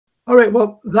All right,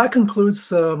 well, that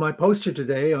concludes my poster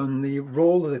today on the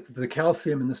role of the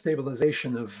calcium in the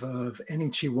stabilization of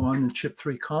NHE1 and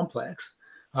CHIP3 complex.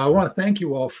 I want to thank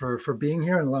you all for being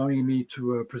here and allowing me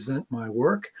to present my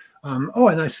work. Oh,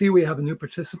 and I see we have a new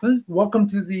participant. Welcome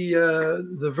to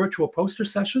the virtual poster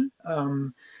session.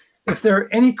 If there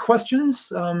are any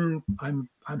questions, I'm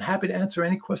happy to answer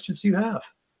any questions you have.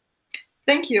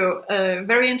 Thank you.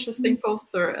 Very interesting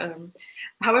poster.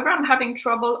 However, I'm having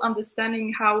trouble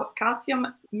understanding how calcium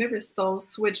myristoyl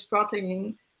switch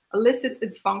protein elicits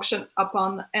its function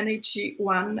upon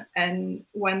NHE1 and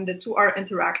when the two are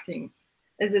interacting.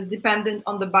 Is it dependent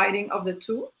on the binding of the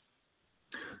two?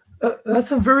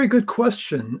 That's a very good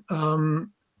question.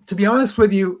 To be honest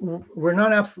with you, we're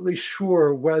not absolutely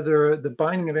sure whether the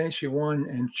binding of NHE1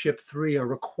 and CHIP3 are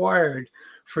required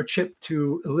for CHIP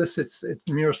to elicit its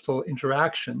myristoyl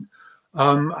interaction.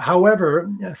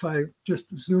 However, if I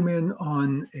just zoom in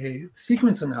on a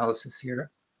sequence analysis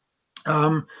here,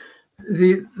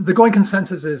 the going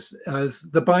consensus is as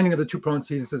the binding of the two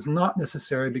proteins is not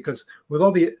necessary, because with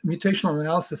all the mutational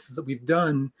analysis that we've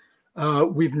done,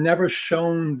 we've never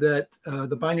shown that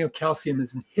the binding of calcium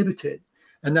is inhibited,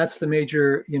 and that's the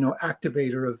major,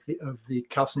 activator of the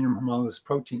calcium homologous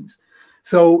proteins.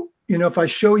 So, if I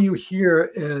show you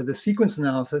here the sequence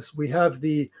analysis, we have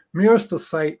the myristoyl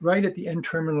site right at the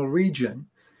N-terminal region,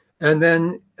 and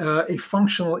then a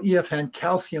functional EFN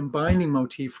calcium binding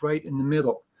motif right in the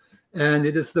middle. And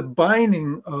it is the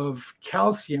binding of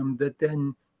calcium that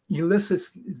then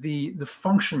elicits the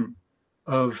function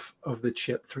of the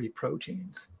CHIP3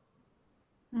 proteins.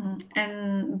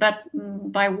 But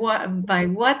by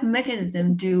what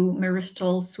mechanism do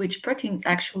myristoyl switch proteins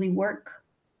actually work?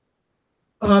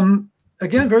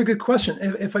 Again, very good question.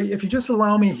 If you just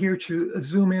allow me here to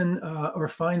zoom in or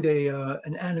find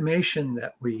an animation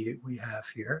that we have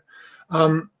here.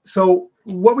 So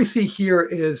what we see here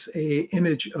is an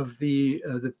image of the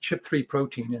CHIP3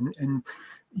 protein, and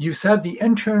you have the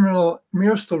N-terminal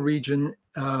myristoyl region,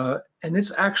 and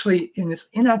it's actually in its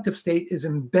inactive state is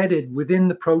embedded within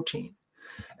the protein,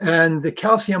 and the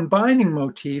calcium binding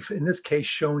motif, in this case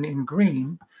shown in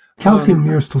green. Calcium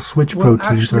myristoyl switch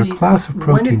proteins are a class of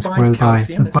proteins whereby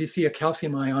calcium, as you see a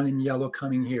calcium ion in yellow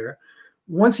coming here.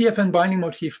 Once the EFN binding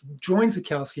motif joins the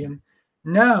calcium,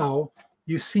 now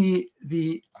you see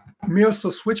the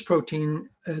myristoyl switch protein.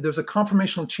 There's a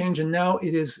conformational change, and now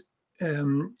it is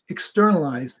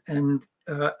externalized and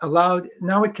allowed.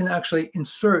 Now it can actually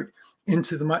insert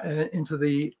into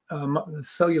the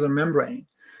cellular membrane.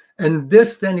 And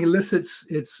this then elicits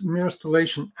its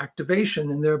myristoylation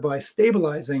activation and thereby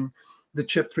stabilizing the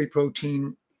CHIP3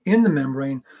 protein in the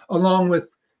membrane, along with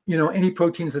any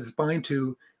proteins that it's bind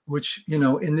to, which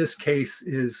in this case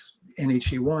is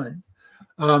NHE1.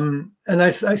 And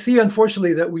I see,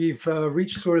 unfortunately, that we've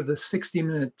reached sort of the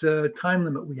 60-minute time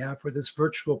limit we have for this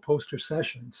virtual poster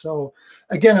session. So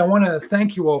again, I want to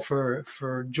thank you all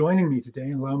for joining me today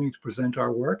and allowing me to present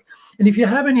our work. And if you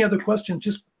have any other questions,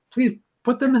 just please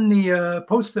put them in the,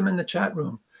 post them in the chat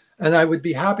room, and I would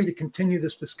be happy to continue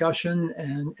this discussion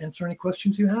and answer any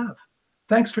questions you have.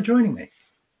 Thanks for joining me.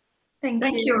 Thank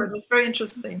you. It was very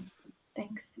interesting.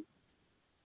 Thanks.